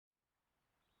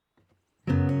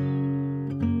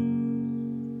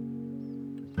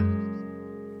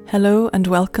Hello and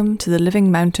welcome to the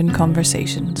Living Mountain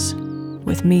Conversations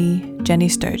with me, Jenny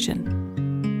Sturgeon.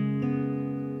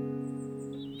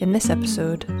 In this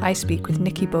episode, I speak with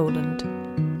Nicky Bolland,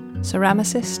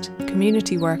 ceramicist,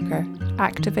 community worker,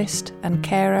 activist and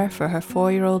carer for her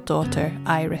 4-year-old daughter,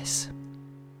 Iris.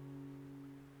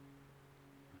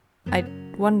 I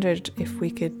wondered if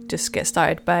we could just get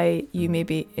started by you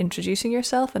maybe introducing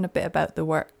yourself and a bit about the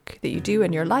work that you do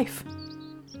in your life.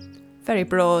 Very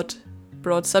broad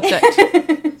subject.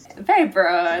 Very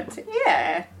broad,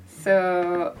 yeah.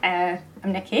 So,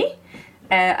 I'm Nicky.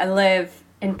 I live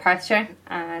in Perthshire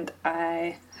and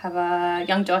I have a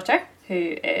young daughter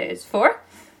who is 4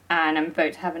 and I'm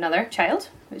about to have another child,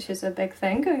 which is a big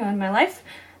thing going on in my life.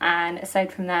 And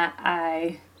aside from that,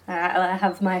 I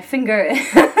have my fingers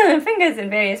in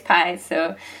various pies.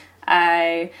 So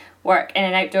I work in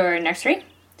an outdoor nursery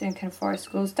doing kind of forest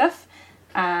school stuff,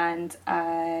 and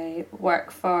I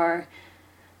work for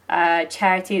a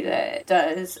charity that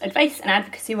does advice and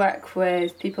advocacy work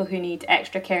with people who need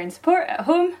extra care and support at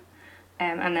home.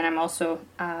 And then I'm also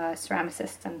a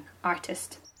ceramicist and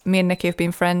artist. Me and Nicky have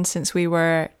been friends since we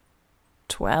were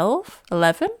 12,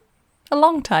 11? A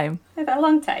long time. A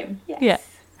long time, yes. Yeah.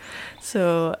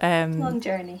 So, long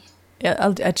journey.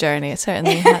 Yeah, a journey. It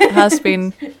certainly has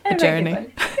been a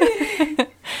journey.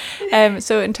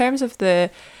 So in terms of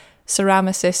the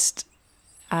ceramicist,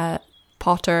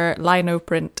 potter, lino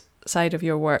print side of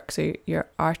your work, so your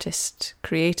artist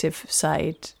creative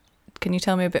side, can you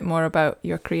tell me a bit more about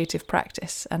your creative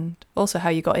practice and also how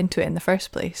you got into it in the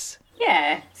first place?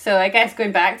 Yeah, so I guess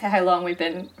going back to how long we've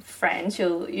been friends,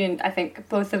 I think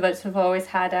both of us have always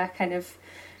had a kind of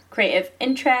creative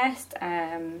interest.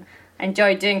 I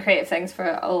enjoyed doing creative things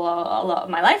for a lot of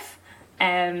my life.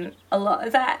 A lot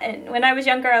of that, and when I was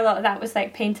younger, a lot of that was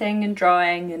like painting and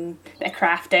drawing and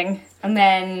crafting. And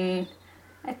then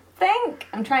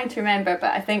I'm trying to remember,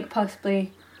 but I think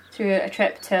possibly through a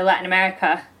trip to Latin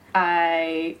America,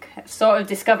 I sort of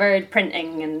discovered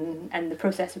printing and the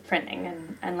process of printing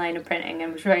and lino printing,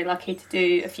 and was very lucky to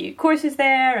do a few courses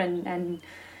there and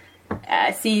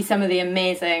see some of the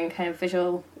amazing kind of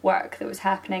visual work that was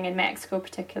happening in Mexico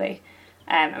particularly.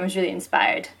 I was really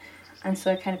inspired, and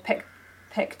so I kind of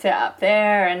picked it up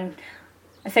there. And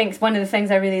I think one of the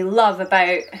things I really love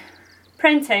about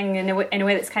printing in a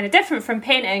way that's kind of different from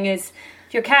painting is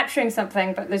you're capturing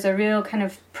something, but there's a real kind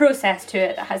of process to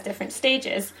it that has different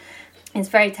stages. It's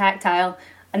very tactile,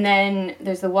 and then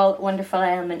there's the wonderful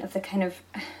element of the kind of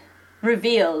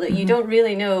reveal that you don't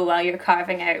really know while you're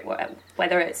carving out,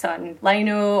 whether it's on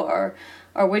lino or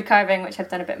wood carving, which I've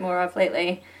done a bit more of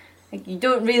lately. Like, you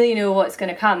don't really know what's going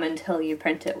to come until you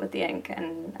print it with the ink,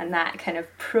 and that kind of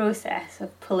process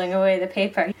of pulling away the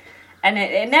paper. And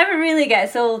it never really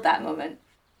gets old, that moment.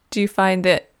 Do you find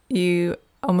that you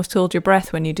almost hold your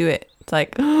breath when you do it? It's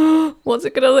like, oh, what's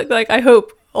it going to look like? I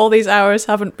hope all these hours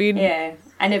haven't been... Yeah,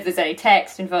 and if there's any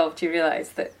text involved, you realise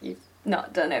that you've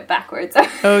not done it backwards.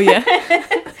 Oh, yeah.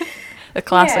 A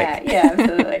classic. Yeah,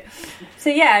 absolutely.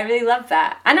 So yeah, I really love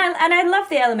that. And I love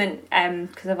the element,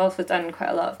 because I've also done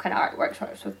quite a lot of kind of art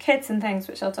workshops with kids and things,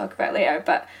 which I'll talk about later,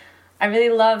 but I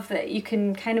really love that you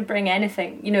can kind of bring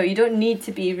anything. You know, you don't need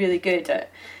to be really good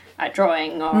at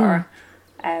drawing or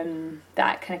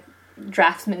that kind of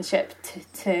draftsmanship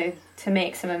to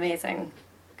make some amazing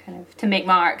kind of, to make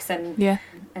marks and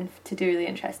to do really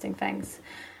interesting things.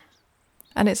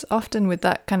 And it's often with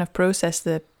that kind of process,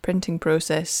 the printing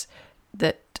process,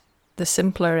 that the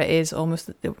simpler it is,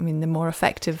 almost, I mean, the more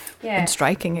effective and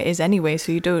striking it is anyway.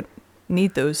 So you don't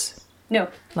need those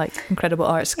like incredible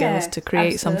art skills to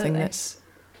create something that's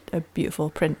a beautiful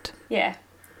print. Yeah.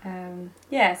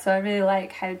 So I really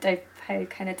like how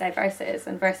kind of diverse it is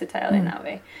and versatile in that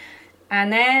way.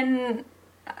 And then,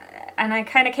 and I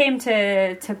kind of came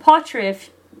to pottery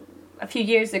a few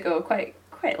years ago, quite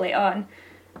late on.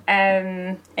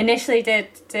 Initially did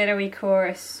a wee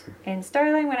course in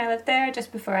Stirling when I lived there,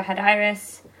 just before I had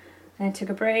Iris, and I took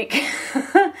a break.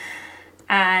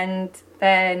 And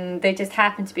then they just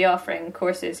happened to be offering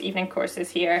evening courses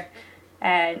here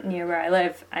near where I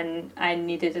live, and I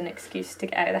needed an excuse to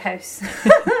get out of the house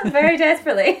very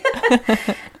desperately.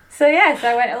 So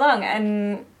I went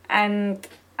along, and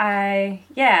I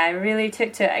really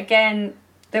took to it. Again,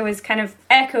 there was kind of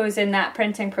echoes in that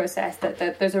printing process that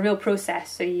there's a real process.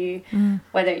 So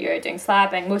whether you're doing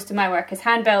slabbing, most of my work is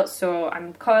hand built, so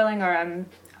I'm coiling or I'm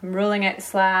rolling out the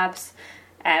slabs,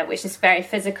 which is very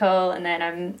physical, and then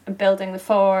I'm building the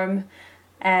form,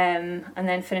 and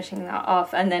then finishing that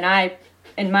off. And then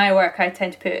in my work, I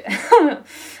tend to put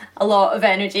a lot of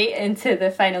energy into the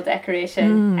final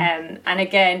decoration, and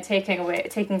again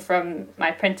taking from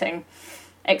my printing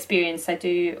experience. I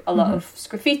do a lot of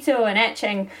sgraffito and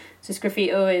etching. So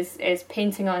sgraffito is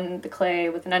painting on the clay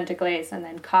with an underglaze and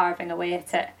then carving away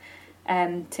at it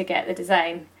to get the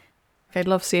design. I'd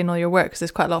love seeing all your work because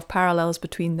there's quite a lot of parallels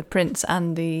between the prints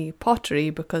and the pottery,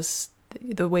 because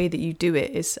the way that you do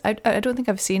it is, I don't think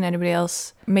I've seen anybody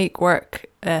else make work,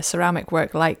 ceramic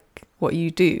work like what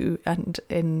you do, and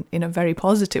in a very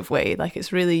positive way. Like,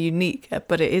 it's really unique,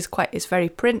 but it's very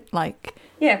print-like.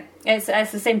 Yeah, it's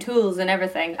the same tools and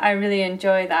everything. I really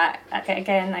enjoy that.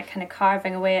 Again, like kind of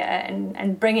carving away at it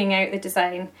and bringing out the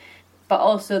design, but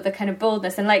also the kind of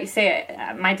boldness. And like you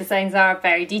say, my designs are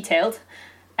very detailed,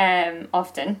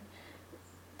 often,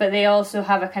 but they also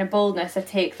have a kind of boldness. I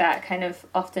take that kind of,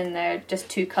 often they're just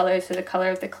two colours, so the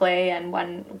colour of the clay and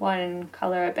one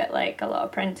colour, a bit like a lot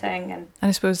of printing. And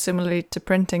I suppose similarly to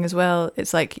printing as well,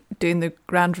 it's like doing the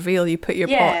grand reveal. You put your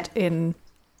pot in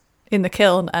the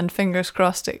kiln and fingers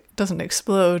crossed it doesn't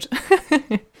explode.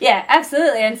 Yeah,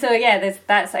 absolutely. And so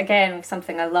that's again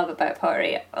something I love about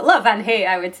pottery. I love and hate,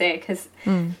 I would say, because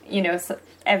so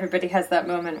everybody has that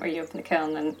moment where you open the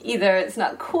kiln and either it's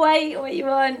not quite what you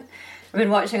want. I've been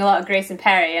watching a lot of Grayson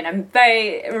Perry, and I'm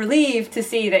very relieved to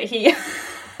see that he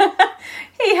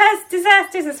he has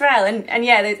disasters as well. And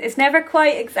yeah, it's never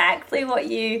quite exactly what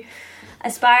you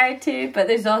aspire to, but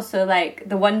there's also like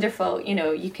the wonderful,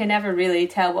 you can never really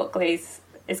tell what glaze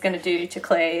is going to do to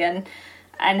clay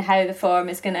and how the form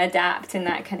is going to adapt in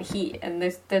that kind of heat. And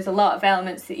there's a lot of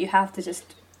elements that you have to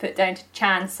just put down to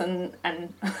chance and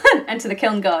and to the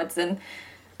kiln gods. And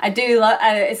I do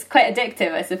it's quite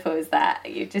addictive, I suppose, that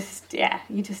you just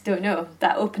don't know.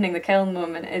 That opening the kiln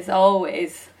moment is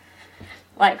always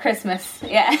like Christmas.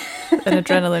 An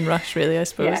adrenaline rush, really, I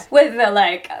suppose. Yeah, with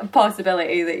the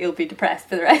possibility that you'll be depressed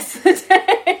for the rest of the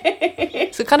day.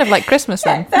 So kind of like Christmas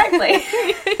then. Exactly.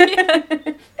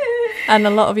 And a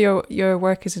lot of your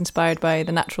work is inspired by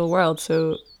the natural world.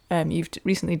 So you've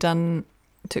recently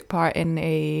took part in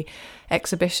a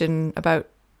exhibition about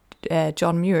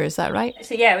John Muir, is that right?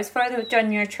 So yeah, it was for the John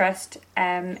Muir Trust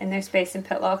in their space in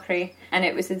Pitlochry, and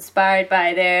it was inspired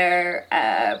by their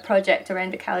project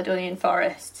around the Caledonian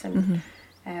forests and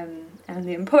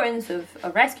the importance of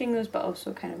rescuing those, but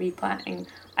also kind of replanting.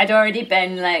 I'd already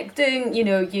been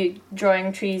doing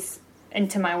drawing trees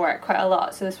into my work quite a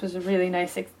lot, so this was a really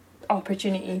nice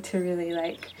opportunity to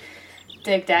really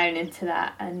dig down into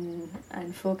that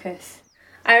and focus.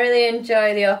 I really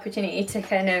enjoy the opportunity to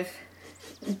kind of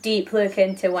deep look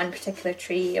into one particular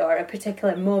tree or a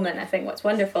particular moment. I think what's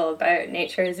wonderful about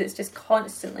nature is it's just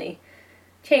constantly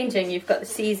changing. You've got the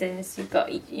seasons, you've got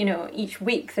each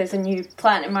week there's a new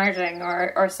plant emerging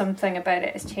or something about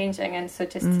it is changing. And so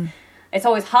it's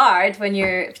always hard when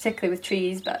you're, particularly with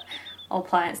trees, but all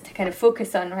plants, to kind of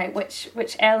focus on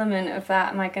which element of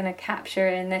that am I going to capture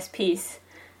in this piece.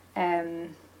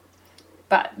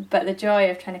 But the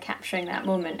joy of trying to capturing that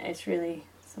moment is really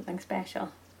something special.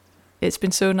 It's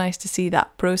been so nice to see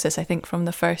that process, I think, from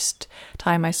the first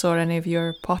time I saw any of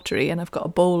your pottery, and I've got a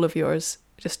bowl of yours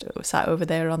just sat over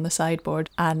there on the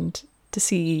sideboard, and to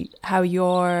see how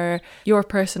your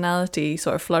personality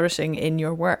sort of flourishing in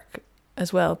your work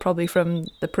as well, probably from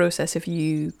the process of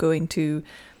you going to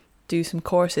do some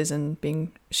courses and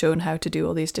being shown how to do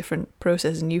all these different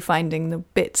processes and you finding the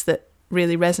bits that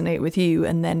really resonate with you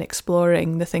and then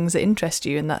exploring the things that interest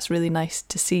you, and that's really nice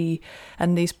to see.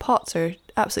 And these pots are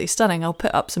absolutely stunning. I'll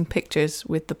put up some pictures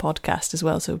with the podcast as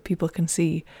well so people can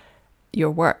see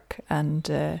your work, and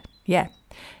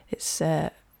it's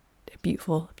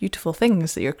beautiful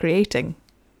things that you're creating.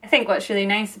 I think what's really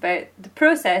nice about the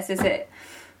process is it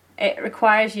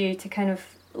requires you to kind of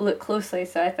look closely.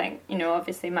 So I think,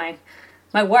 obviously my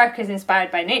work is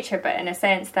inspired by nature, but in a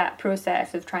sense that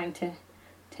process of trying to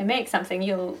make something,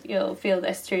 you'll feel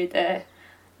this through the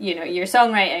your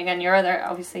songwriting and your other,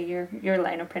 obviously your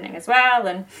line of printing as well,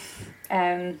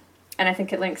 and I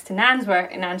think it links to Nan's work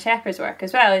and Nan Shepherd's work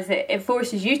as well, is that it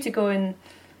forces you to go and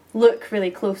look really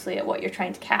closely at what you're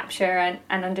trying to capture and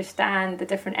understand the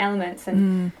different elements,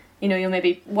 and you'll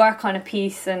maybe work on a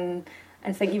piece and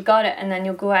think you've got it, and then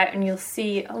you'll go out and you'll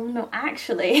see, oh no,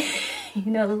 actually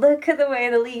look at the way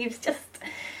the leaves just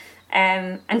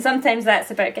and sometimes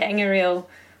that's about getting a real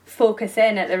focus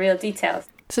in at the real details.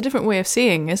 It's a different way of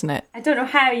seeing, isn't it? I don't know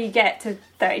how you get to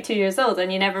 32 years old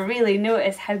and you never really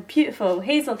notice how beautiful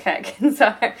hazel catkins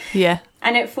are. Yeah.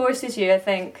 And it forces you, I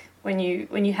think, when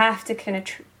you have to kind of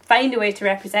find a way to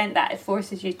represent that, it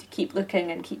forces you to keep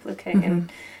looking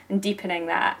and deepening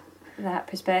that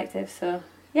perspective. So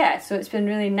yeah, so it's been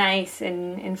really nice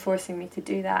in forcing me to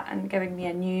do that and giving me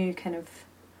a new kind of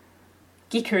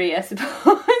geekery, I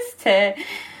suppose,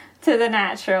 to the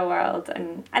natural world,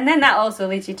 and then that also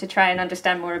leads you to try and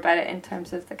understand more about it in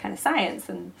terms of the kind of science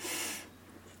and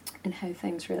how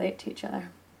things relate to each other.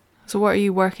 So what are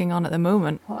you working on at the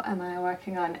moment? What am I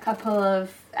working on? A couple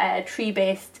of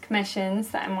tree-based commissions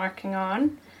that I'm working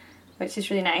on, which is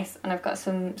really nice, and I've got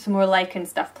some more lichen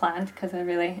stuff planned because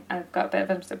I've got a bit of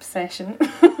an obsession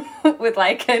with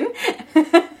lichen.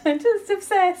 I'm just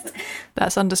obsessed.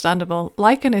 That's understandable.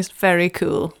 Lichen is very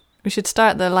cool. We should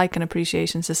start the Lichen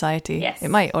Appreciation Society. Yes. It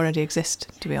might already exist,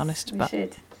 to be honest. We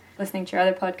should. Listening to your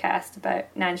other podcast about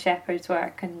Nan Shepherd's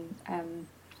work and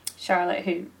Charlotte,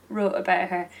 who wrote about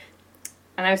her,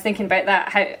 and I was thinking about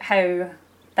that, how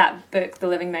that book, The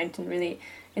Living Mountain, really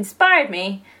inspired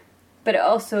me, but it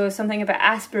also something about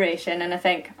aspiration, and I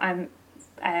think I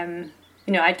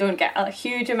don't get a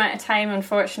huge amount of time,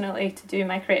 unfortunately, to do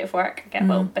my creative work. I get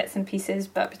little bits and pieces,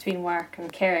 but between work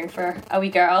and caring for a wee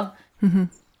girl. Mm-hmm.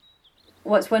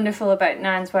 What's wonderful about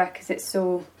Nan's work is it's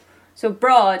so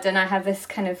broad, and I have this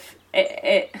kind of...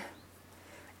 It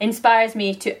inspires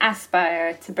me to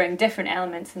aspire to bring different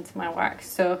elements into my work.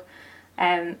 So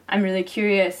I'm really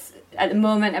curious at the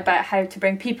moment about how to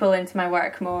bring people into my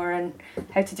work more, and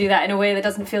how to do that in a way that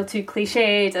doesn't feel too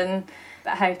cliched, and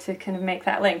how to kind of make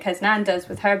that link, as Nan does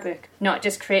with her book, not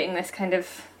just creating this kind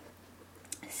of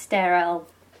sterile,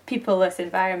 people-less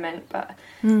environment, but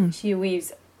she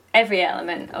weaves every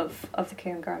element of the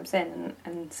Cairngorms in,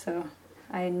 and so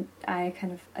I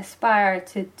kind of aspire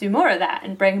to do more of that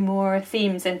and bring more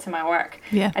themes into my work.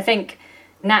 Yeah. I think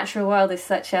natural world is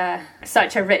such a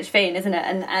rich vein, isn't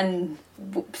it? And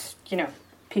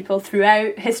people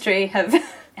throughout history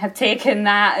have taken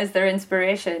that as their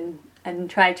inspiration and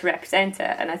tried to represent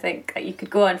it, and I think that you could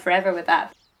go on forever with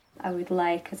that. I would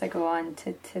like, as I go on,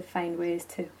 to find ways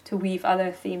to weave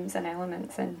other themes and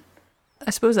elements in. I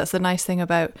suppose that's the nice thing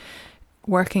about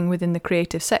working within the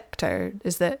creative sector,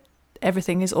 is that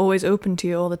everything is always open to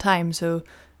you all the time. So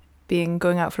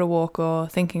going out for a walk, or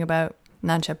thinking about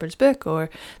Nan Shepherd's book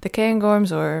or the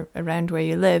Cairngorms, or around where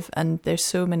you live, and there's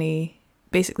so many,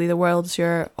 basically the world's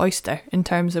your oyster in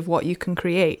terms of what you can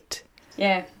create.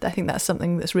 Yeah. I think that's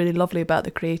something that's really lovely about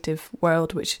the creative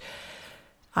world, which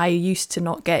I used to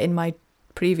not get in my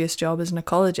previous job as an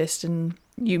ecologist, and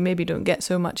you maybe don't get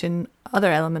so much in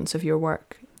other elements of your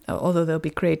work, although there'll be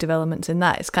creative elements in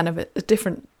that. It's kind of a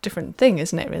different thing,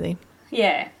 isn't it, really?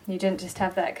 Yeah, you don't just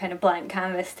have that kind of blank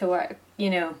canvas to work,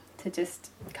 to just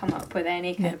come up with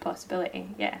any kind of possibility.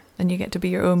 Yeah. And you get to be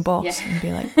your own boss and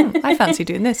be like, I fancy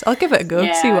doing this. I'll give it a go,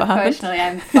 see what happens. Unfortunately,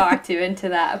 I'm far too into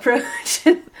that approach,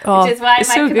 which is why my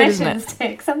so commissions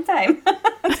take some time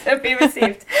to be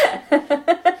received.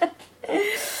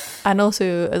 And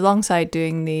also, alongside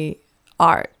doing the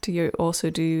art, you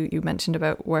mentioned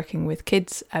about working with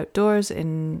kids outdoors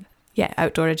in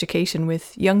outdoor education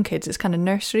with young kids. It's kind of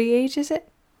nursery age, is it?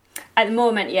 At the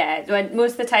moment, yeah.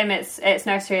 Most of the time it's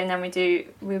nursery, and then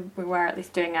we were at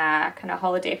least doing a kind of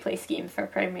holiday play scheme for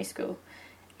primary school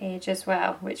age as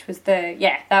well, which was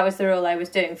that was the role I was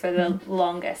doing for the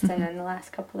longest, and in the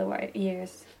last couple of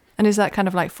years. And is that kind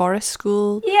of like forest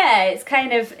school? Yeah, it's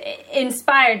kind of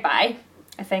inspired by.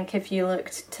 I think if you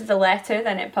looked to the letter,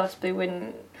 then it possibly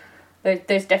wouldn't.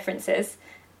 There's differences,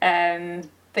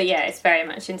 but yeah, it's very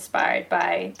much inspired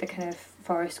by the kind of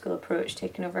forest school approach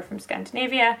taken over from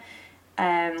Scandinavia,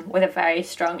 with a very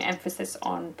strong emphasis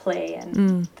on play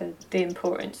and the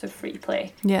importance of free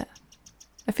play. Yeah,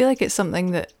 I feel like it's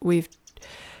something that we've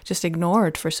just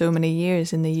ignored for so many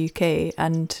years in the UK,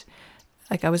 and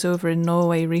like I was over in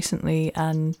Norway recently,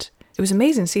 and it was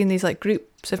amazing seeing these like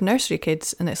groups of nursery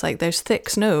kids, and it's like there's thick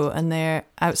snow and they're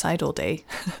outside all day.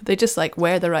 They just like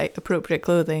wear the right appropriate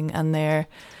clothing and they're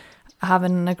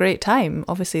having a great time.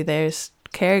 Obviously there's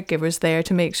caregivers there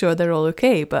to make sure they're all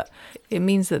okay, but it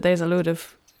means that there's a load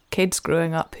of kids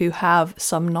growing up who have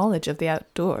some knowledge of the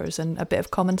outdoors and a bit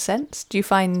of common sense. Do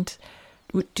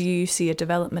you see a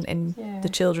development in the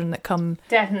children that come?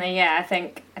 Definitely, yeah. I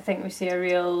think we see a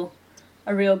real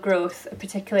growth,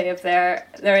 particularly if they're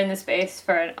in the space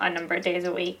for a number of days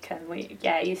a week, and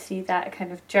you see that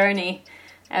kind of journey.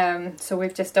 So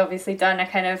we've just obviously done a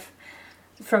kind of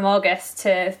from August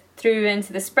to through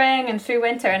into the spring and through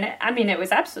winter, and it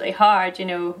was absolutely hard.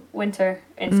 Winter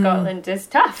in Scotland is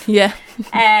tough. Yeah.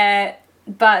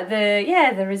 But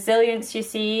the resilience you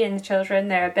see in the children,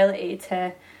 their ability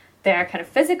to, their kind of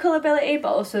physical ability, but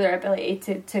also their ability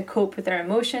to cope with their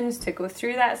emotions, to go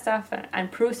through that stuff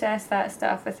and process that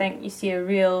stuff. I think you see a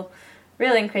real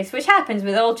increase, which happens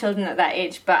with all children at that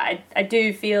age, but I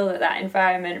do feel that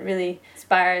environment really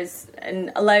inspires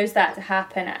and allows that to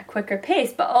happen at a quicker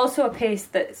pace, but also a pace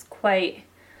that's quite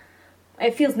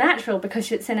it feels natural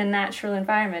because it's in a natural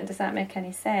environment. Does that make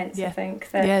any sense? Yeah. I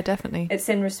think that definitely. It's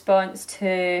in response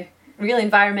to real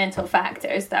environmental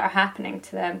factors that are happening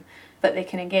to them, but they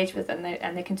can engage with them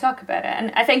and they can talk about it.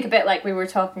 And I think a bit like we were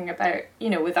talking about,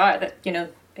 with art, that,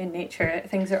 in nature,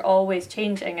 things are always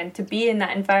changing, and to be in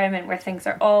that environment where things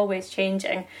are always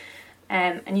changing,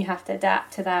 and you have to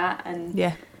adapt to that. And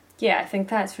I think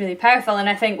that's really powerful. And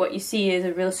I think what you see is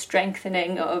a real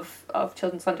strengthening of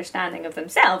children's understanding of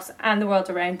themselves and the world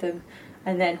around them,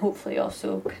 and then hopefully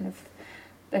also kind of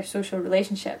their social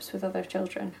relationships with other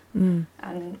children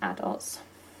and adults.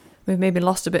 We've maybe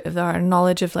lost a bit of our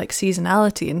knowledge of like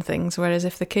seasonality and things, whereas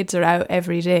if the kids are out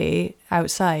every day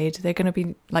outside, they're going to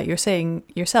be, like you're saying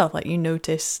yourself, like you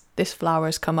notice this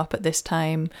flower's come up at this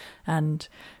time and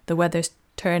the weather's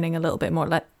turning a little bit more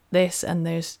like this, and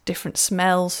there's different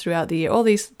smells throughout the year, all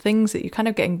these things that you're kind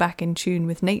of getting back in tune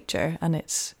with nature, and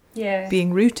it's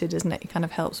being rooted, isn't it? It kind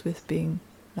of helps with being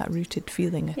that rooted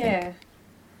feeling, I think. Yeah,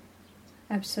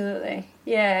 absolutely.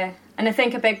 Yeah, and I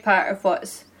think a big part of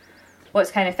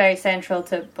what's kind of very central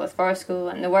to both Forest School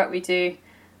and the work we do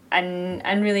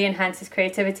and really enhances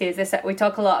creativity is this, that we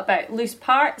talk a lot about loose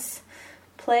parts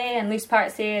play and loose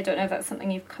parts theory. I don't know if that's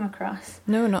something you've come across.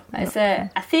 No, not. It's a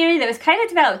theory that was kind of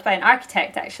developed by an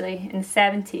architect actually in the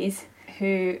 70s,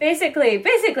 who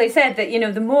basically said that,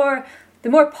 the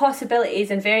more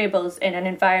possibilities and variables in an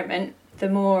environment, the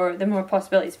more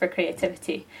possibilities for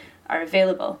creativity are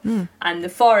available. And the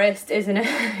forest is an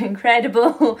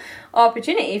incredible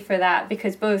opportunity for that,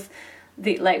 because both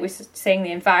like we were saying,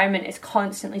 the environment is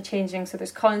constantly changing, so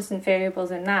there's constant variables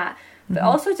in that, but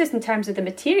also just in terms of the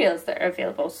materials that are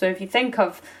available. So if you think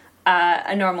of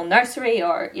a normal nursery,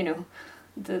 or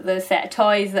the set of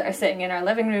toys that are sitting in our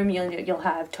living room, you'll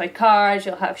have toy cars,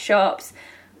 you'll have shops.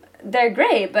 They're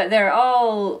great, but they're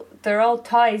all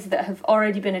toys that have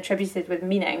already been attributed with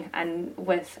meaning and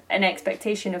with an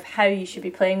expectation of how you should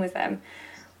be playing with them.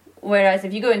 Whereas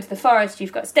if you go into the forest,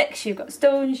 you've got sticks, you've got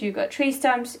stones, you've got tree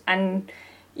stumps, and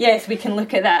yes, we can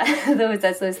look at that those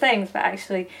as those things, but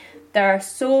actually there are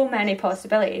so many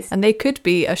possibilities. And they could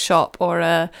be a shop or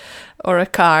a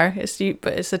car,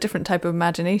 but it's a different type of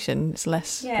imagination. It's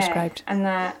less prescribed. And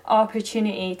that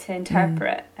opportunity to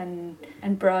interpret and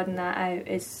broaden that out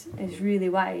is really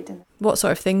wide. What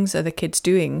sort of things are the kids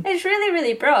doing? It's really,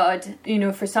 really broad.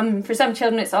 For some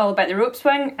children it's all about the rope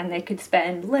swing, and they could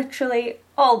spend literally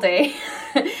all day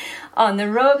on the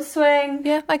rope swing.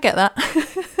 Yeah, I get that.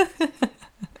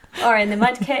 Or in the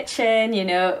mud kitchen,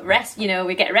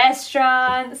 we get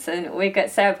restaurants and we get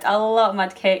served a lot of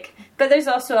mud cake. But there's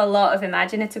also a lot of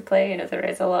imaginative play. There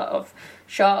is a lot of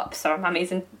shops or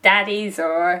mummies and daddies,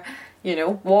 or,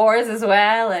 wars as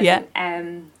well.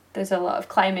 And there's a lot of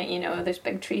climate, there's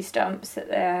big tree stumps that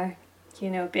they're,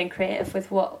 being creative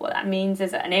with what that means.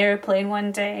 Is it an aeroplane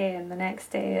one day and the next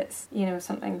day it's,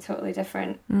 something totally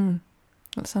different.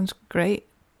 That sounds great.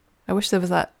 I wish there was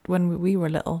that when we were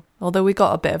little, although we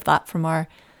got a bit of that from our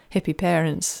hippie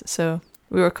parents, so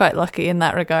we were quite lucky in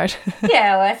that regard.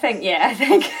 I think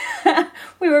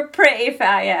we were pretty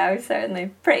I was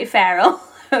certainly pretty feral,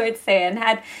 I would say, and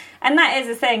that is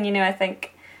a thing, I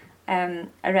think I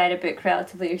read a book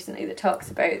relatively recently that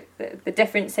talks about the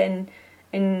difference in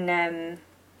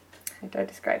how do I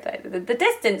describe that? The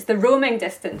distance, the roaming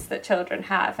distance that children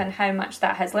have, and how much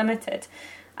that has limited,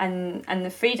 and the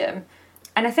freedom.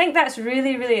 And I think that's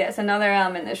really, really, it's another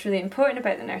element that's really important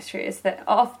about the nursery, is that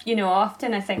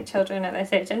often I think children at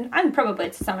this age, and probably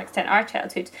to some extent our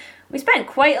childhood, we spent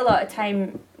quite a lot of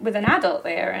time with an adult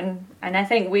there, and I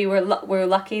think we were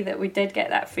lucky that we did get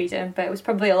that freedom, but it was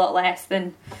probably a lot less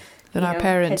than our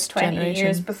parents' 20 generation.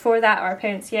 years before that, our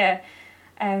parents,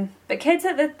 but kids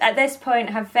at this point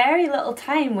have very little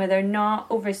time where they're not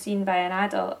overseen by an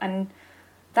adult, and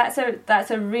that's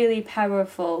a really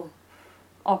powerful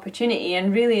opportunity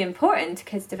and really important to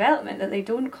kids' development, that they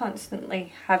don't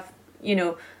constantly have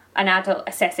an adult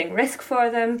assessing risk for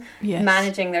them,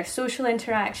 managing their social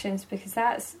interactions, because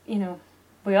that's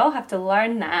we all have to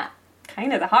learn that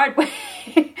kind of the hard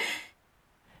way.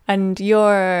 And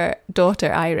your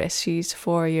daughter Iris, she's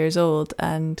 4 years old,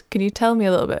 and can you tell me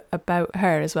a little bit about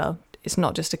her as well? It's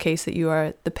not just a case that you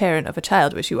are the parent of a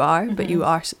child, which you are, but you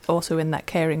are also in that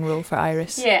caring role for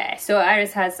Iris. Yeah, so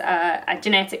Iris has a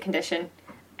genetic condition,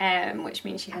 which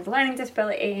means she has learning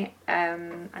disability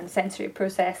and sensory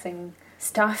processing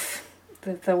stuff.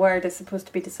 The word is supposed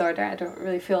to be disorder. I don't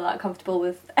really feel that comfortable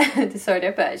with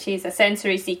disorder, but she's a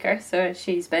sensory seeker, so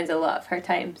she spends a lot of her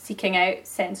time seeking out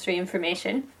sensory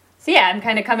information. So I'm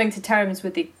kind of coming to terms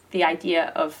with the idea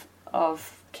of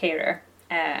carer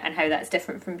and how that's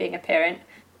different from being a parent.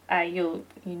 You'll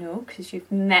because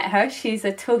you've met her. She's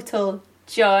a total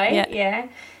joy. Yeah.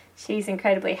 She's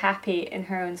incredibly happy in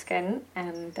her own skin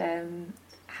and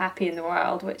happy in the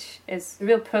world, which is a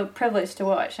real privilege to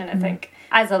watch. And I think,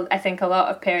 I think a lot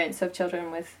of parents of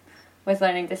children with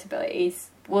learning disabilities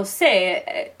will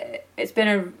say, it's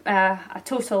been a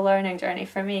total learning journey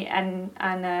for me, and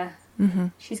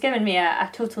she's given me a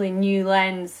totally new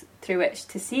lens through which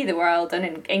to see the world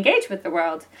and engage with the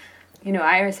world. You know,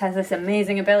 Iris has this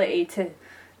amazing ability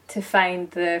to find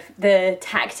the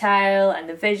tactile and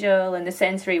the visual and the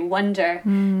sensory wonder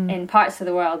in parts of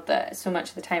the world that so much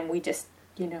of the time we just,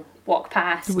 walk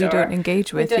past. We don't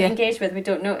engage with. We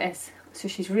don't notice. So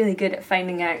she's really good at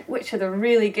finding out which are the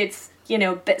really good,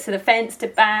 bits of the fence to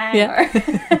bang,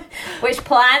 or which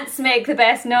plants make the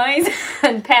best noise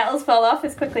and petals fall off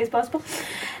as quickly as possible.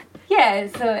 Yeah,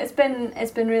 so it's been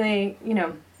really,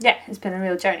 it's been a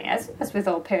real journey, as with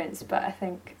all parents, but I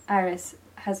think Iris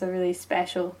has a really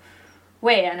special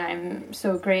way, and I'm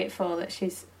so grateful that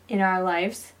she's in our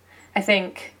lives. I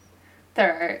think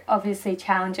there are obviously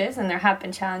challenges, and there have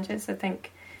been challenges. I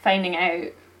think finding out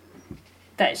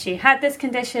that she had this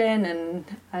condition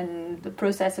and the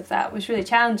process of that was really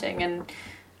challenging, and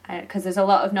because there's a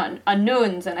lot of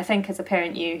unknowns, and I think as a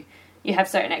parent you have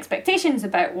certain expectations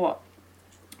about what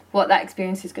that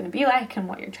experience is going to be like and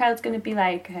what your child's going to be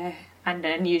like, and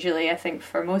then usually I think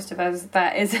for most of us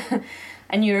that is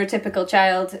a neurotypical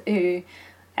child who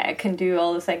can do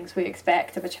all the things we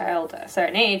expect of a child at a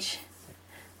certain age.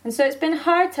 And so it's been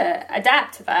hard to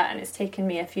adapt to that, and it's taken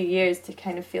me a few years to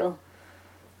kind of feel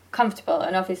comfortable,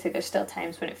 and obviously there's still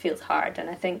times when it feels hard, and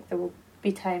I think there will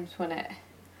be times when it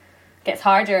gets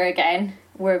harder again.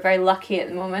 We're very lucky at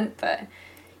the moment that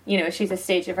she's a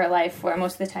stage of her life where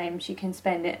most of the time she can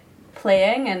spend it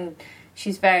playing, and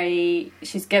she's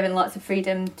given lots of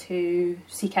freedom to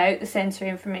seek out the sensory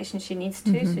information she needs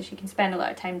to, so she can spend a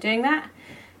lot of time doing that.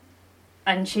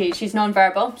 And she's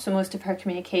non-verbal, so most of her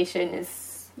communication is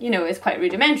quite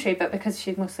rudimentary, but because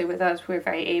she's mostly with us, we're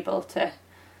very able to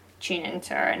tune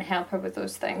into her and help her with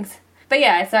those things. But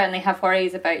yeah, I certainly have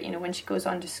worries about when she goes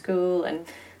on to school, and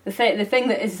the thing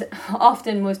that is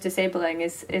often most disabling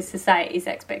is society's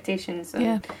expectations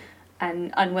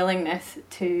and unwillingness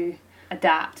to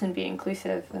adapt and be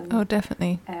inclusive. And, oh,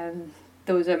 definitely.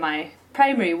 Those are my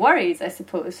primary worries, I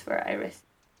suppose, for Iris.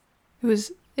 It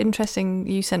was interesting.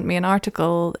 You sent me an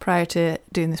article prior to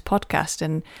doing this podcast,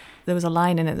 and there was a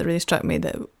line in it that really struck me,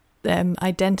 that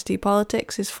identity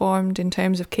politics is formed in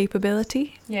terms of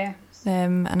capability. Yeah.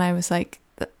 And I was like,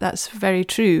 that's very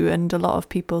true, and a lot of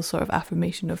people's sort of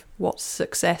affirmation of what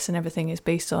success and everything is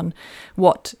based on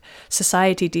what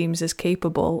society deems as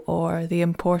capable or the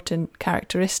important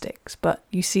characteristics. But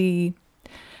you see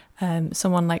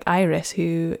someone like Iris,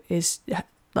 who is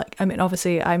like,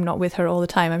 obviously I'm not with her all the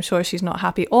time. I'm sure she's not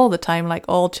happy all the time, like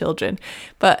all children,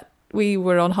 but we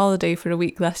were on holiday for a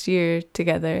week last year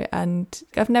together, and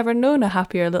I've never known a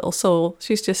happier little soul.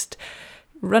 She's just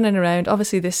running around.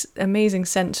 Obviously this amazing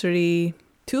sensory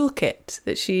toolkit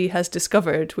that she has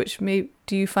discovered, which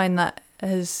do you find that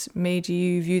has made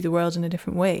you view the world in a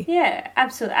different way? Yeah,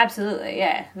 absolutely,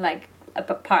 yeah. Like,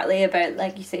 partly about,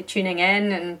 like you say, tuning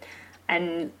in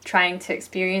and trying to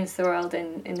experience the world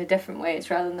in the different ways,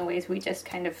 rather than the ways we just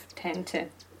kind of tend to,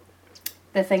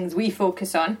 the things we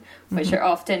focus on, which are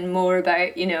often more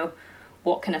about,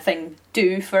 what can a thing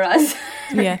do for us,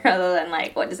 rather than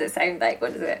like, what does it sound like,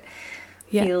 what does it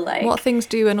feel like, what things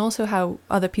do, and also how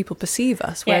other people perceive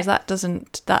us, whereas that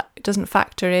doesn't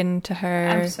factor into her.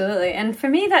 Absolutely. And for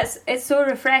me it's so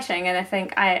refreshing, and I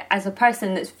think I, as a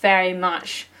person that's very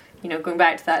much, going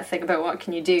back to that thing about what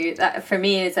can you do, that for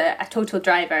me is a total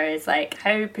driver, is like,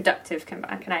 how productive can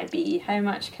I be, how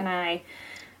much can I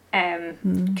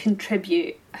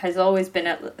contribute, has always been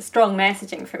a strong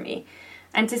messaging for me.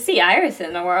 And to see Iris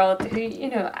in the world who,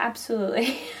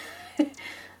 absolutely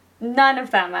none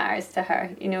of that matters to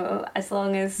her, as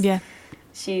long as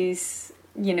she's,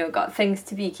 got things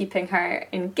to be keeping her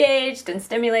engaged and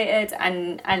stimulated,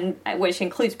 and which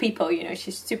includes people,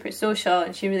 she's super social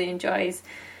and she really enjoys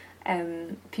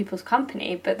people's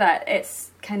company, but that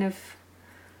it's kind of,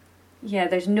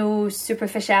 there's no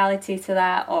superficiality to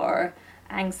that or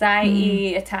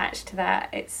anxiety attached to that.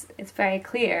 It's very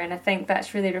clear, and I think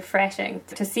that's really refreshing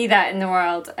to see that in the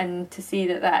world, and to see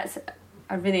that that's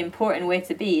a really important way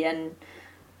to be, and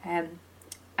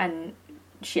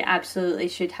she absolutely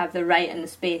should have the right and the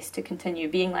space to continue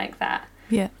being like that.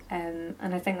 And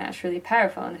I think that's really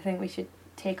powerful, and I think we should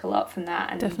take a lot from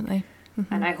that, and definitely.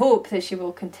 And I hope that she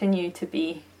will continue to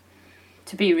be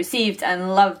received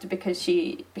and loved because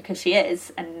she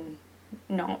is, and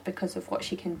not because of what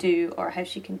she can do or how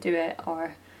she can do it,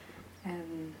 or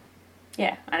and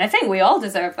I think we all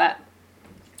deserve that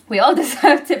we all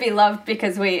deserve to be loved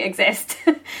because we exist,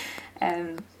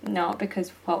 not because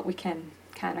of what we can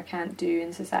or can't do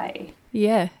in society.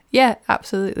 Yeah,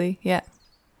 absolutely, yeah.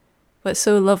 But it's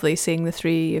so lovely seeing the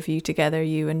three of you together,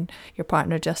 you and your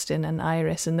partner Justin and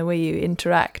Iris, and the way you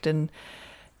interact, and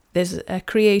there's a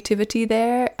creativity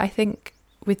there, I think,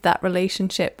 with that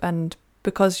relationship, and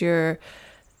because you're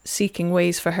seeking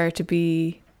ways for her to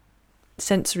be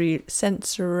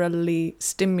sensorily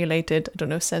stimulated. I don't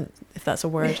know if that's a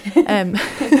word,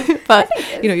 but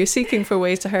you're seeking for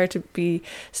ways to her to be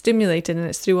stimulated, and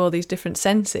it's through all these different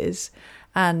senses,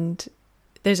 and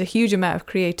there's a huge amount of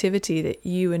creativity that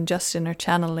you and Justin are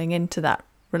channeling into that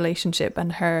relationship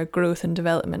and her growth and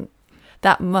development.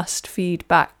 That must feed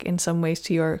back in some ways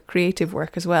to your creative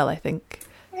work as well, I think.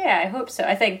 Yeah, I hope so.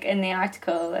 I think in the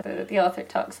article the author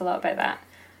talks a lot about that.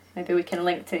 Maybe we can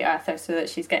link to the author so that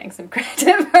she's getting some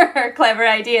credit for her clever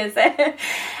ideas.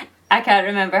 I can't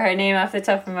remember her name off the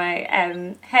top of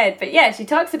my head, but yeah, she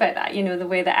talks about that, the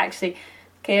way that actually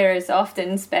carers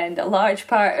often spend a large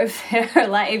part of their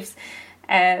lives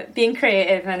being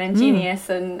creative and ingenious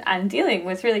and dealing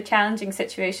with really challenging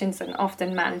situations and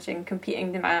often managing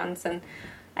competing demands. And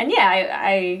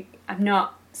yeah, I'm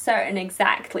not certain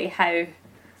exactly how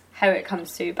it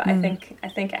comes through, but I think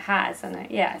it has. And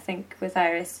I think with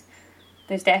Iris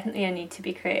there's definitely a need to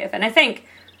be creative, and I think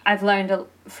I've learned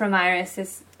from Iris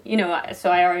is, so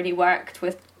I already worked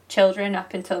with children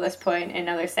up until this point in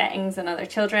other settings and other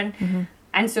children,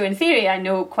 and so in theory I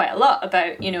know quite a lot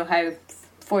about how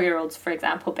 4-year-olds, for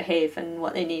example, behave and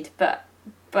what they need, but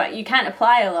you can't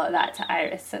apply a lot of that to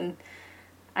Iris, and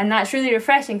that's really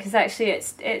refreshing, because actually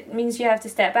it means you have to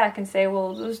step back and say,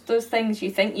 well, those things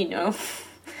you think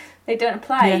they don't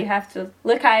apply. Yeah. You have to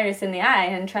look Iris in the eye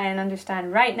and try and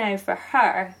understand right now for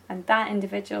her and that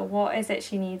individual, what is it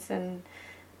she needs, and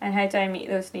how do I meet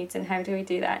those needs, and how do we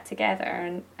do that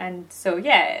together? And so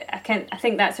yeah, I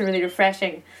think that's a really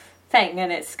refreshing thing,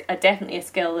 and it's definitely a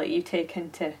skill that you take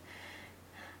into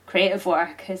creative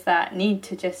work, is that need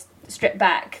to just strip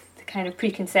back the kind of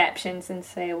preconceptions and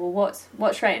say, well,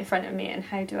 what's right in front of me, and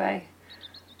how do I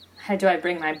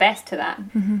bring my best to that?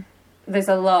 There's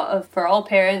a lot for all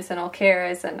parents and all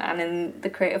carers, and in the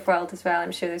creative world as well,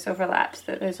 I'm sure there's overlaps,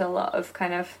 that there's a lot of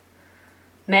kind of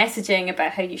messaging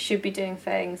about how you should be doing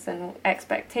things and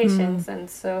expectations, and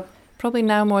so probably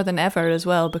now more than ever as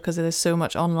well, because there's so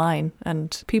much online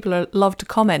and people love to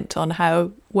comment on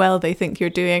how well they think you're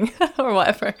doing or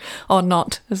whatever, or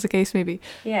not, as the case may be.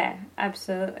 Yeah,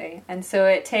 absolutely. And so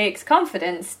it takes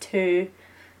confidence to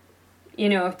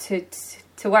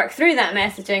work through that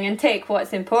messaging and take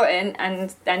what's important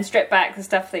and then strip back the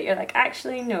stuff that you're like,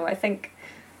 actually, no, I think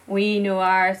we know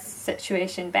our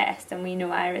situation best, and we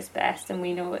know Iris best, and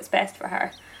we know what's best for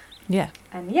her. Yeah.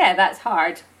 And yeah, that's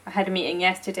hard. I had a meeting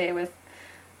yesterday with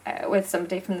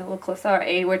somebody from the local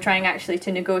authority. We're trying actually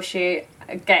to negotiate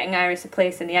getting Iris a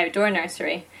place in the outdoor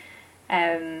nursery.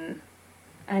 And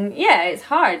yeah, it's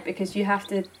hard, because you have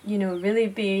to, really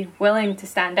be willing to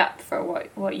stand up for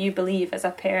what you believe as a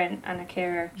parent and a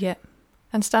carer. Yeah,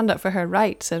 and stand up for her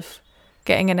rights of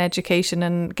getting an education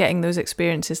and getting those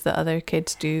experiences that other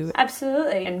kids do.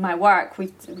 Absolutely. In my work,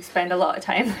 we spend a lot of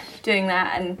time doing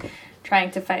that and trying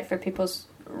to fight for people's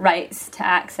rights to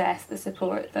access the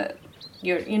support that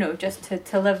just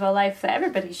to live a life that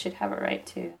everybody should have a right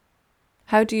to.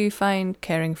 How do you find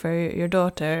caring for your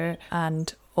daughter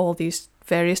and all these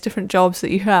various different jobs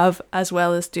that you have, as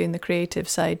well as doing the creative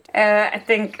side? I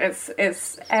think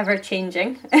it's ever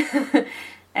changing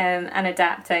and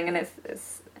adapting, and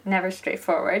it's never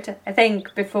straightforward. I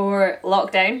think before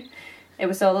lockdown it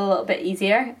was all a little bit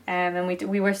easier, and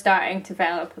we were starting to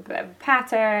develop a bit of a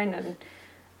pattern,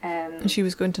 and she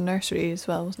was going to nursery as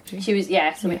well, wasn't she? She was,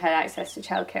 yeah, so we had access to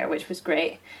childcare, which was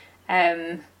great.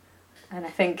 And I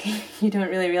think you don't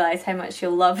really realise how much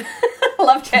you'll love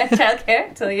childcare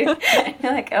until you're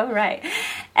like, oh, right.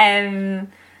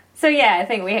 So yeah, I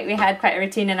think we had quite a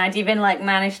routine, and I'd even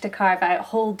managed to carve out a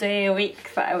whole day a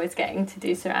week that I was getting to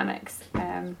do ceramics,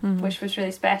 which was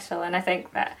really special. And I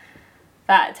think that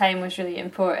time was really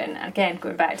important. And again,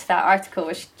 going back to that article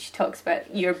where she talks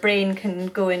about your brain can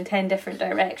go in 10 different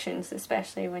directions,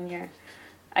 especially when you're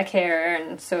a carer,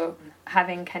 and so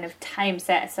having kind of time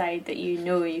set aside that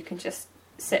you can just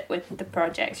sit with the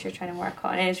projects you're trying to work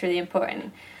on is really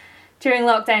important. During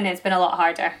lockdown it's been a lot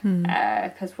harder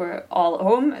because we're all at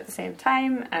home at the same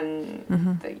time, and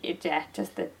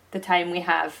just the time we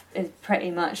have is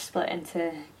pretty much split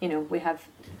into we have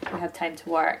time to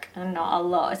work and not a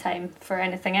lot of time for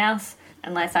anything else.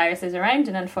 unless Iris is around,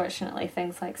 and unfortunately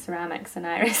things like ceramics and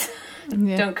Iris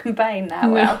don't combine that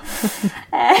well.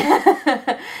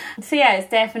 So yeah, it's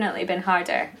definitely been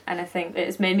harder, and I think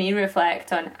it's made me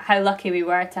reflect on how lucky we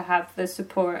were to have the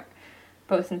support,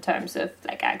 both in terms of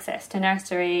like access to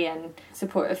nursery and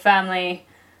supportive family.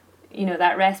 You know,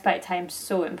 that respite time's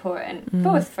so important,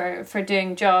 both for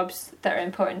doing jobs that are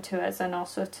important to us and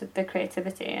also to the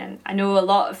creativity. And I know a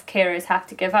lot of carers have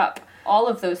to give up all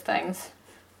of those things.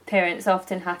 Parents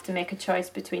often have to make a choice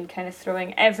between kind of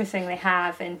throwing everything they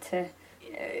have into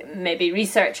maybe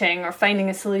researching or finding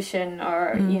a solution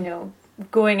or, you know,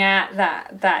 going at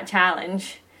that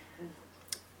challenge,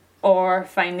 or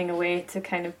finding a way to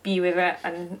kind of be with it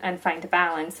and find a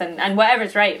balance and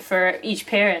whatever's right for each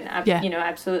parent, you know,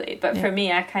 absolutely. But for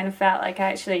me, I kind of felt like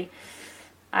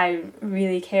I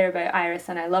really care about Iris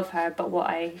and I love her, but what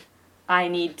I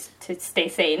need to stay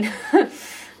sane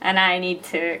and I need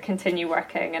to continue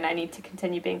working and I need to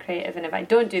continue being creative. And if I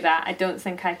don't do that, I don't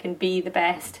think I can be the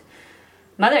best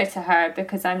mother to her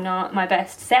because I'm not my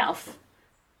best self.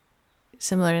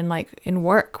 Similar in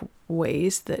work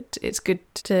ways, that it's good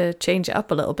to change it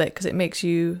up a little bit because it makes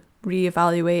you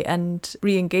reevaluate and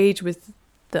re-engage with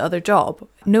the other job,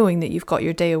 knowing that you've got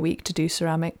your day a week to do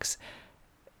ceramics.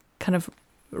 Kind of,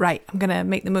 right, I'm going to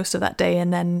make the most of that day,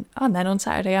 and then on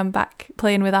Saturday I'm back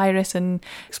playing with Iris and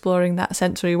exploring that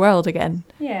sensory world again.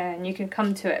 Yeah, and you can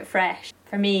come to it fresh.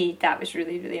 For me, that was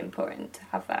really, really important to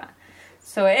have that.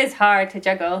 So it is hard to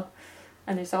juggle,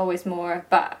 and there's always more,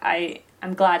 but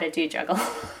I'm glad I do juggle.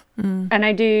 And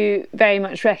I do very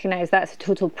much recognise that's a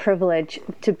total privilege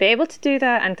to be able to do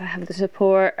that and to have the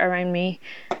support around me,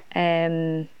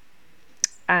 and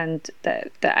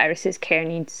that Iris's care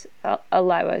needs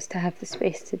allow us to have the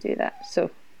space to do that.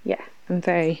 So yeah, I'm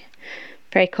very,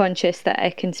 very conscious that I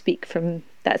can speak from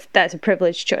that's a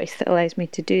privileged choice that allows me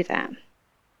to do that.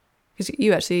 Because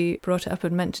you actually brought it up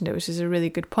and mentioned it, which is a really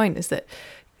good point, is that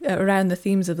around the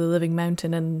themes of the living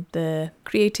mountain and the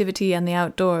creativity and the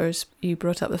outdoors, you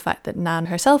brought up the fact that Nan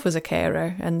herself was a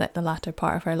carer and that the latter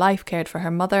part of her life cared for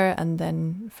her mother and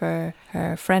then for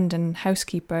her friend and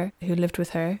housekeeper who lived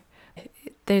with her.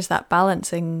 There's that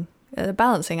balancing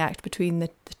act between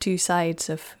the two sides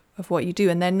of what you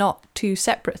do, and they're not two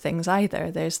separate things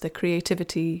either. There's the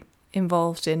creativity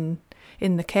involved in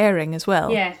the caring as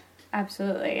well. Yeah.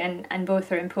 Absolutely, and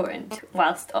both are important.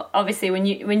 Whilst obviously when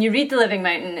you read The Living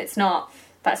Mountain, that's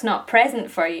not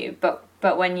present for you, but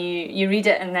when you read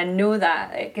it and then know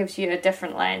that, it gives you a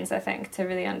different lens, I think, to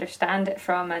really understand it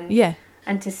from,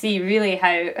 and to see really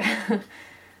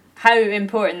how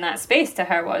important that space to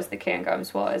her was, the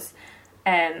Cairngorms was,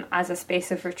 as a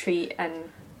space of retreat, and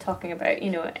talking about, you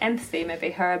know, empathy,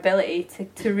 maybe her ability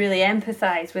to really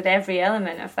empathise with every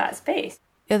element of that space.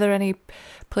 Are there any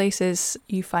places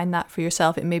you find that for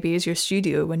yourself? It maybe is your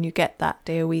studio when you get that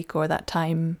day a week or that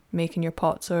time making your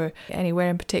pots, or anywhere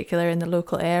in particular in the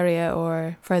local area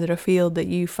or further afield that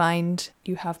you find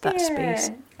you have that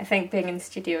space? I think being in the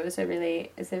studio is a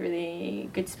really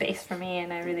good space for me,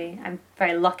 and I'm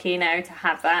very lucky now to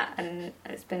have that, and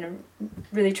it's been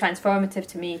really transformative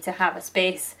to me to have a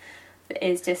space that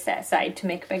is just set aside to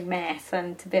make a big mess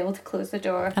and to be able to close the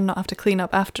door and not have to clean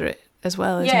up after it as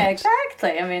well, isn't it?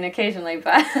 Exactly. I mean, occasionally,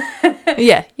 but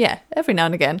yeah, every now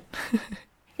and again.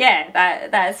 Yeah,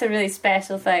 that's a really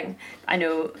special thing. I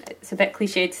know it's a bit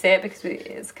cliche to say it because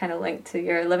it's kind of linked to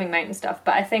your Living Mountain stuff,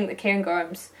 but I think the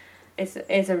Cairngorms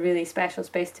is a really special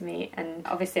space to me. And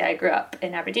obviously, I grew up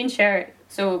in Aberdeenshire,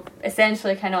 so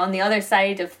essentially kind of on the other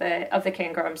side of the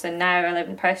Cairngorms, and now I live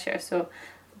in Perthshire, so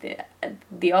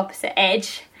the opposite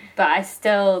edge. But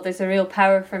there's a real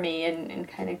power for me in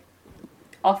kind of.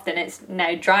 Often it's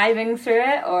now driving through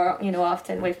it, or, you know,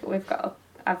 often we've got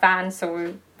a van, so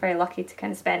we're very lucky to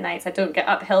kind of spend nights. I don't get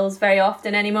up hills very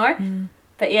often anymore,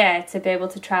 but yeah, to be able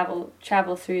to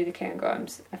travel through the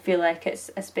Cairngorms, I feel like it's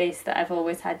a space that I've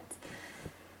always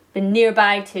been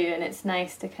nearby to, and it's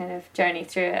nice to kind of journey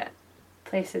through it.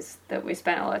 Places that we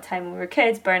spent a lot of time when we were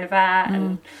kids, Burnavat,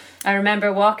 and I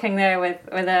remember walking there with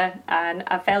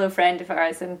a fellow friend of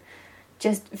ours, and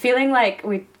just feeling like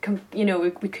we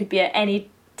could be at any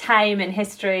time in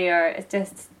history, or it's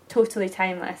just totally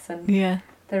timeless. And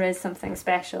there is something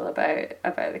special about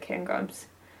the Cairngorms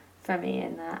for me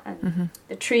in that. And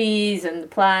the trees and the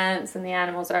plants and the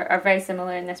animals are very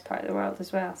similar in this part of the world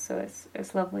as well. So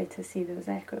it's lovely to see those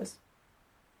echoes.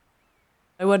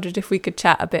 I wondered if we could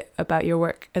chat a bit about your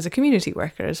work as a community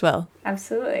worker as well.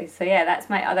 Absolutely. So yeah, that's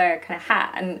my other kind of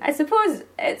hat, and I suppose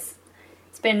it's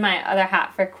been my other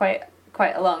hat for quite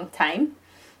a long time.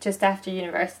 Just after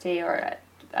university, or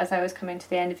as I was coming to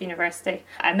the end of university,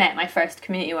 I met my first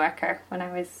community worker when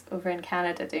I was over in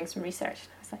Canada doing some research.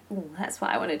 I was like, oh, that's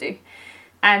what I want to do.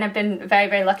 And I've been very,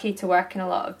 very lucky to work in a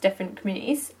lot of different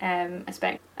communities. I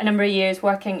spent a number of years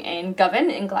working in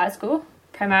Govan in Glasgow,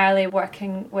 primarily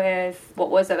working with what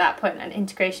was at that point an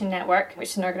integration network, which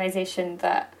is an organisation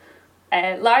that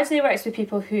largely works with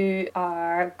people who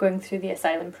are going through the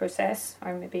asylum process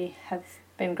or maybe have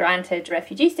been granted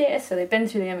refugee status, so they've been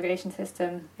through the immigration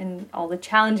system and all the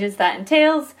challenges that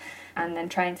entails, and then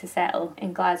trying to settle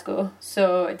in Glasgow.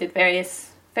 So I did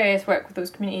various work with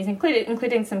those communities,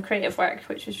 including some creative work,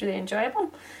 which was really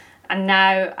enjoyable. And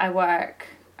now I work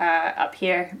up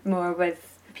here more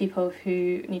with people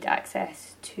who need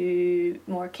access to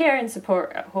more care and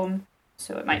support at home.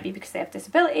 So it might be because they have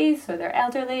disabilities, so they're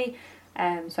elderly.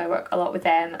 So I work a lot with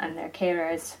them and their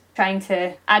carers, trying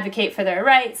to advocate for their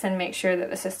rights and make sure that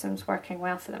the system's working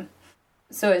well for them.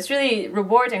 So it's really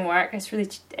rewarding work.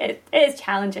 It is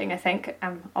challenging, I think.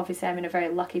 Obviously I'm in a very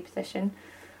lucky position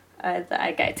that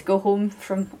I get to go home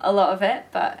from a lot of it,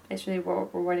 but it's really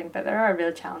rewarding. But there are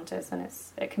real challenges, and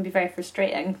it can be very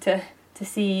frustrating to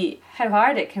see how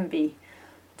hard it can be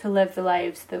to live the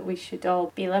lives that we should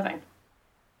all be living.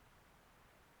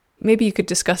 Maybe you could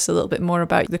discuss a little bit more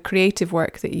about the creative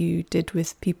work that you did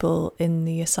with people in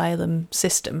the asylum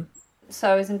system.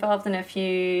 So I was involved in a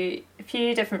few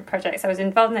different projects. I was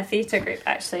involved in a theatre group,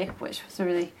 actually, which was a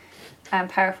really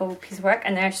powerful piece of work.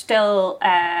 And they're still,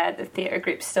 the theatre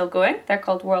group's still going. They're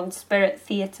called World Spirit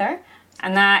Theatre.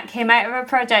 And that came out of a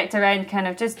project around kind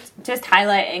of just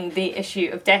highlighting the issue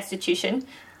of destitution.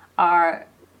 Our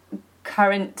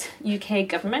current UK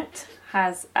government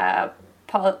has a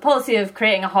policy of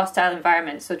creating a hostile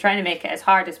environment, so trying to make it as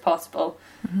hard as possible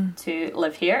to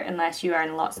live here unless you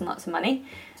earn lots and lots of money.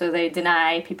 So they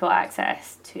deny people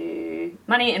access to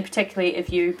money, and particularly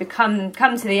if you come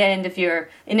to the end of your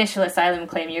initial asylum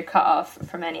claim, you're cut off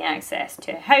from any access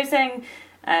to housing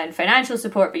and financial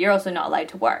support, but you're also not allowed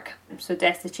to work. So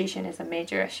destitution is a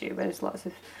major issue, where there's lots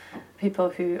of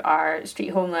people who are street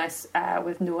homeless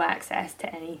with no access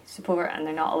to any support, and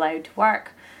they're not allowed to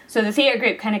work. So the theatre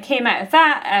group kind of came out of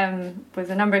that with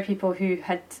a number of people who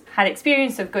had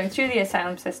experience of going through the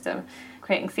asylum system,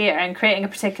 creating theatre and creating a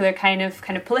particular kind of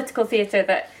political theatre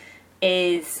that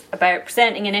is about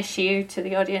presenting an issue to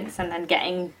the audience and then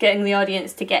getting the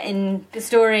audience to get in the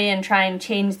story and try and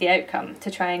change the outcome,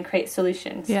 to try and create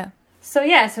solutions. So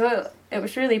it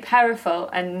was really powerful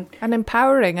and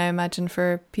empowering, I imagine,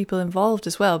 for people involved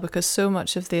as well, because so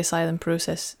much of the asylum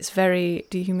process is very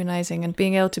dehumanising, and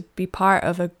being able to be part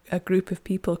of a group of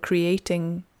people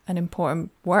creating an important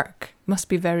work must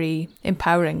be very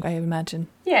empowering, I imagine.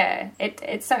 Yeah,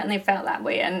 it certainly felt that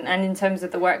way, and in terms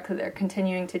of the work that they're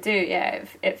continuing to do,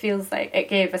 it feels like it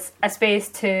gave us a space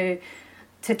to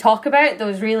talk about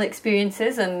those real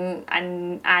experiences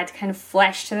and add kind of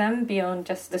flesh to them beyond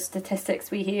just the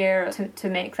statistics we hear, to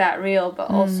make that real, but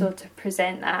also to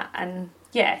present that, and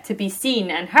to be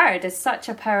seen and heard is such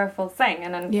a powerful thing.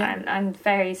 And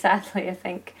very sadly, I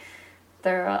think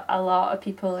there are a lot of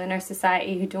people in our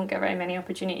society who don't get very many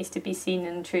opportunities to be seen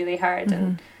and truly heard,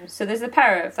 and so there's the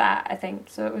power of that, I think.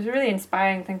 So it was a really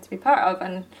inspiring thing to be part of,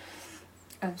 and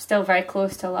I'm still very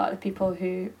close to a lot of the people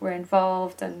who were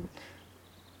involved. And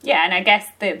and I guess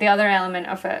the other element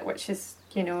of it, which is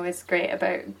great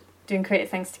about doing creative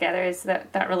things together, is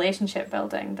that relationship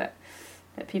building, that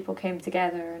people came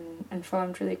together and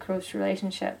formed really close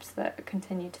relationships that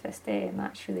continue to this day, and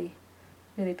that's really,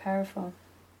 really powerful.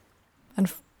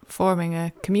 And forming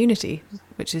a community,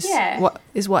 which is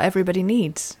what everybody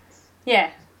needs.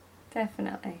 Yeah,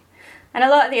 definitely. And a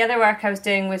lot of the other work I was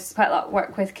doing was quite a lot of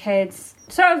work with kids,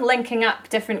 sort of linking up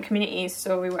different communities.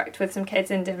 So we worked with some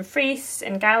kids in Dumfries,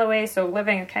 in Galloway, so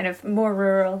living a kind of more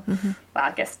rural, well,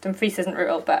 I guess Dumfries isn't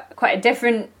rural, but quite a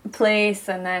different place.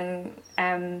 And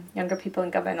then younger people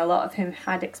in Govan, a lot of whom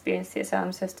had experienced the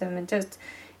asylum system, and just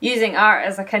using art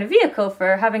as a kind of vehicle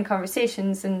for having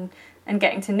conversations and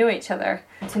getting to know each other,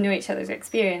 to know each other's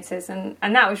experiences. And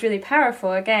that was really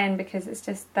powerful, again, because it's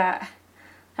just that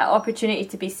opportunity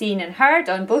to be seen and heard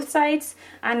on both sides,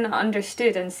 and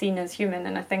understood and seen as human.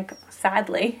 And I think,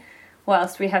 sadly,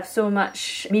 whilst we have so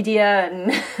much media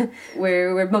and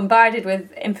we're bombarded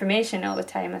with information all the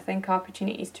time, I think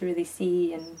opportunities to really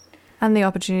see and the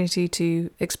opportunity to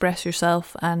express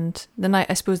yourself, and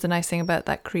I suppose the nice thing about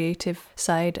that creative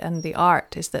side and the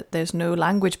art is that there's no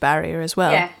language barrier as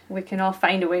well. Yeah, we can all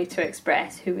find a way to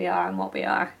express who we are and what we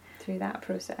are through that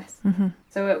process.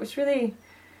 So it was really,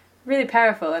 really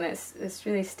powerful, and it's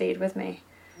really stayed with me.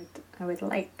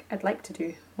 I'd like to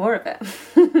do more of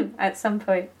it at some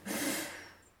point.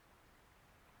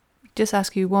 just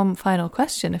ask you one final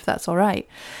question, if that's all right.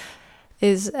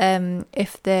 Is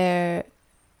if there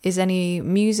is any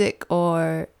music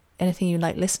or anything you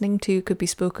like listening to, could be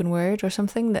spoken word or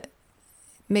something, that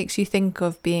makes you think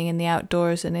of being in the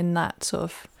outdoors and in that sort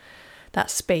of that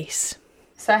space.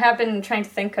 So I have been trying to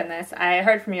think on this. I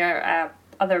heard from your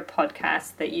other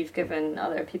podcast that you've given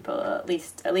other people at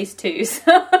least 2.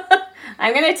 So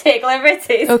I'm going to take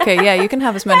liberties. Okay, yeah, you can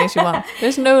have as many as you want.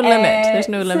 There's no limit. There's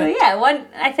no limit. So yeah,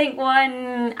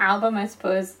 one album, I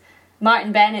suppose,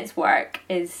 Martin Bennett's work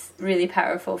is really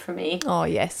powerful for me. Oh,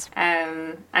 yes.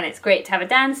 And it's great to have a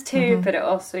dance to, but it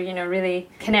also, really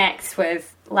connects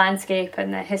with landscape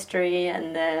and the history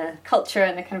and the culture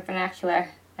and the kind of vernacular.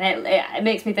 And it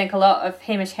makes me think a lot of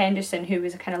Hamish Henderson, who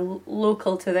was kind of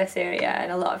local to this area,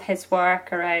 and a lot of his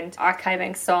work around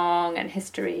archiving song and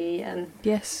history. And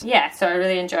yes. Yeah, so I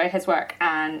really enjoy his work,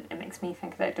 and it makes me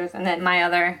think of outdoors. And then my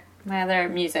other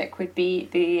music would be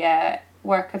the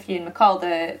work of Ewan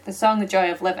MacColl. The song The Joy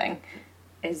of Living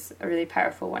is a really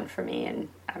powerful one for me, and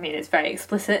I mean it's very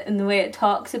explicit in the way it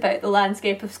talks about the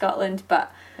landscape of Scotland,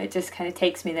 but it just kind of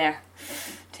takes me there,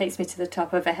 takes me to the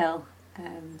top of a hill.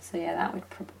 So yeah, that would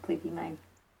probably be mine.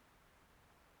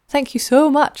 Thank you so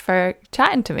much for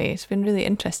chatting to me. It's been really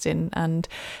interesting, and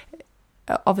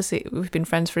obviously we've been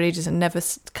friends for ages and never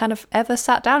kind of ever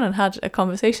sat down and had a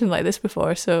conversation like this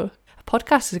before, so a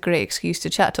podcast is a great excuse to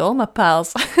chat to all my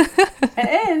pals. It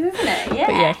is, isn't it? Yeah.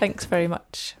 But yeah, thanks very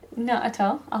much. Not at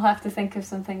all. I'll have to think of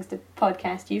some things to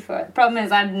podcast you for. The problem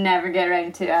is I'd never get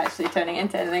around to actually turning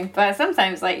into anything. But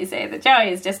sometimes, like you say, the joy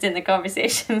is just in the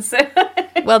conversation. So.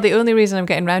 Well, the only reason I'm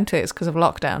getting round to it is because of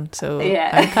lockdown. So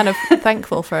yeah. I'm kind of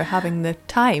thankful for having the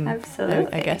time,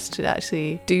 absolutely, I guess, to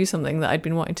actually do something that I'd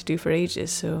been wanting to do for ages.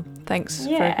 So thanks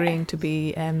for agreeing to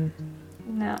be a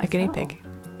guinea pig.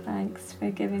 Thanks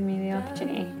for giving me the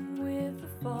opportunity.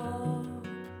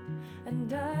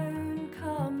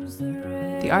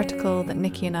 The article that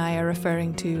Nicky and I are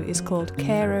referring to is called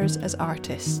Carers as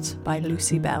Artists by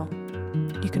Lucy Bell.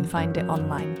 You can find it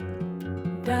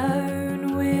online.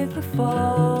 Down with the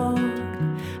fog,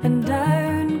 and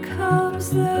down comes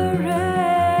the rain.